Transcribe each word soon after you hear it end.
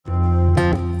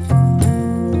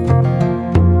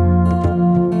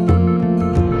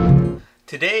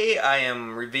I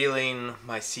am revealing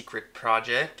my secret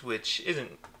project, which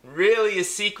isn't really a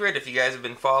secret. If you guys have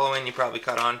been following, you probably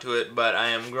caught on to it, but I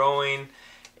am growing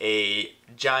a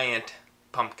giant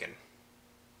pumpkin.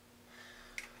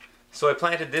 So I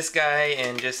planted this guy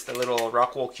in just a little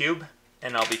rockwool cube,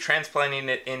 and I'll be transplanting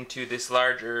it into this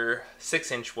larger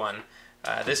 6-inch one.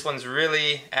 This one's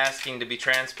really asking to be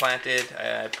transplanted.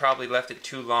 I probably left it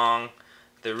too long.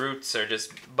 The roots are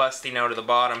just busting out of the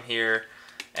bottom here,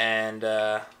 and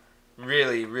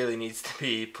really needs to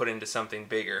be put into something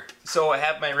bigger. So I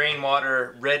have my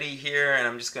rainwater ready here, and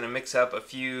I'm just going to mix up a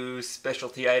few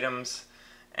specialty items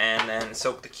and then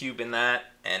soak the cube in that,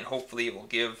 and hopefully it will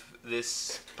give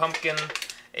this pumpkin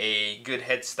a good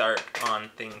head start on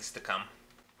things to come.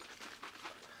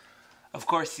 Of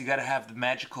course, you gotta have the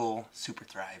magical Super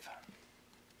Thrive.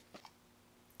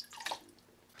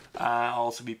 I'll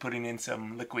also be putting in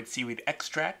some liquid seaweed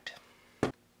extract.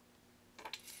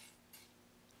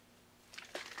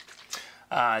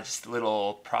 Just a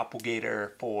little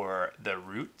propagator for the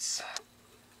roots.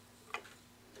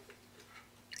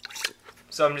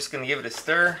 So I'm just gonna give it a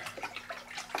stir.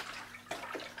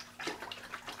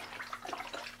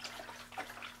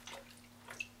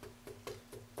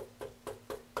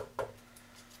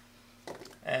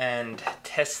 And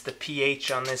test the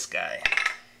pH on this guy.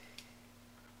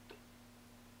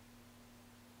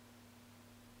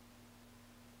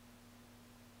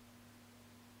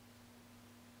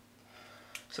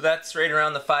 So that's right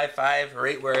around the 5.5,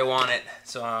 right where I want it.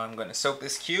 So I'm going to soak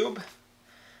this cube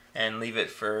and leave it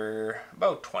for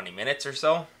about 20 minutes or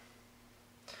so.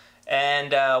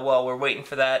 And while we're waiting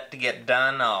for that to get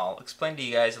done, I'll explain to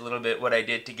you guys a little bit what I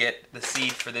did to get the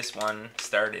seed for this one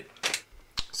started.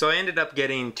 So I ended up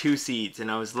getting 2 seeds,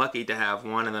 and I was lucky to have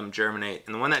one of them germinate.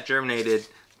 And the one that germinated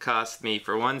cost me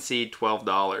for one seed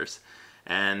 $12.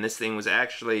 And this thing was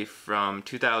actually from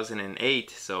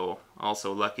 2008, so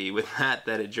also lucky with that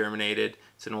it germinated.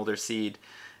 It's an older seed.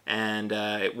 And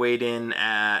it weighed in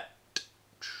at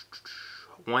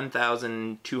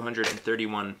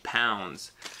 1,231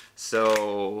 pounds.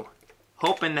 So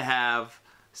hoping to have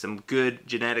some good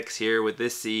genetics here with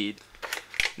this seed.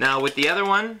 Now with the other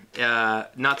one,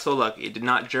 not so lucky. It did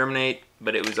not germinate,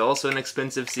 but it was also an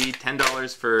expensive seed,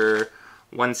 $10 for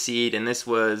one seed, and this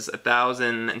was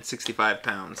 1,065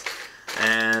 pounds.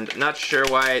 And not sure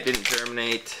why it didn't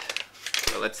germinate,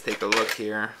 but let's take a look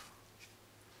here.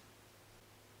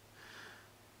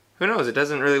 Who knows, it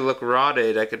doesn't really look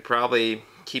rotted. I could probably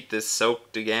keep this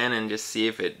soaked again and just see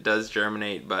if it does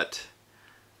germinate, but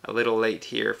a little late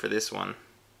here for this one.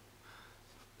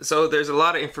 So there's a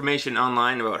lot of information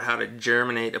online about how to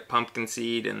germinate a pumpkin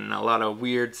seed, and a lot of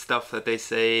weird stuff that they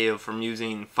say from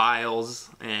using files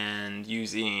and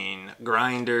using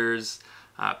grinders,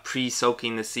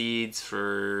 pre-soaking the seeds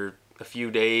for a few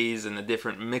days, and the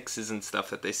different mixes and stuff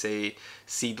that they say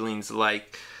seedlings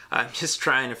like. I'm just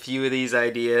trying a few of these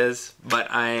ideas, but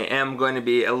I am going to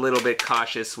be a little bit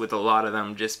cautious with a lot of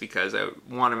them just because I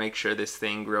want to make sure this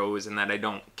thing grows and that I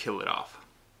don't kill it off.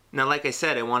 Now, like I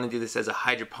said, I want to do this as a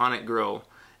hydroponic grow,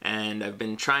 and I've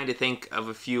been trying to think of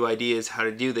a few ideas how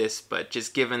to do this, but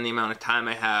just given the amount of time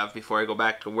I have before I go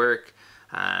back to work,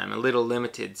 I'm a little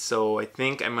limited. So I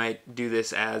think I might do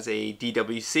this as a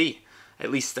DWC. At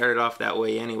least start it off that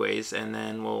way anyways, and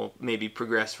then we'll maybe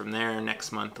progress from there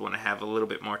next month when I have a little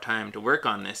bit more time to work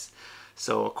on this.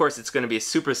 So of course it's going to be a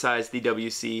supersized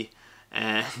DWC,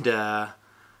 and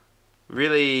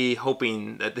really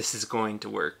hoping that this is going to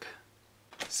work.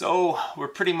 So we're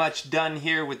pretty much done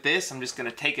here with this. I'm just going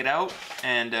to take it out,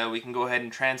 and we can go ahead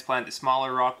and transplant the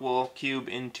smaller rockwool cube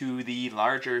into the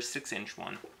larger 6-inch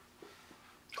one.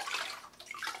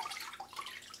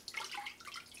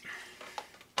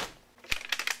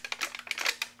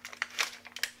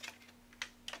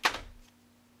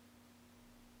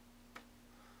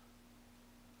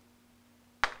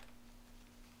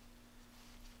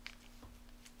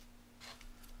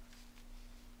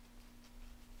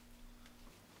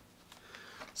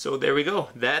 So there we go,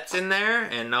 that's in there,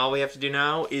 and all we have to do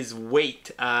now is wait.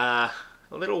 A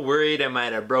little worried I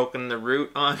might have broken the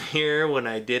root on here when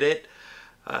I did it,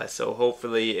 so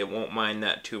hopefully it won't mind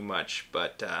that too much,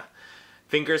 but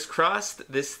fingers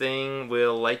crossed this thing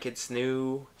will like its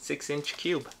new 6-inch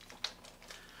cube.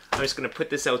 I'm just going to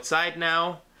put this outside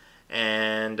now,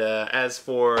 and as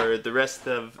for the rest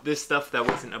of this stuff that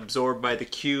wasn't absorbed by the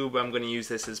cube, I'm going to use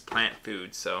this as plant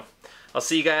food. So I'll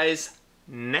see you guys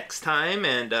next time,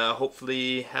 and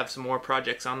hopefully have some more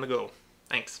projects on the go.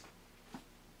 Thanks.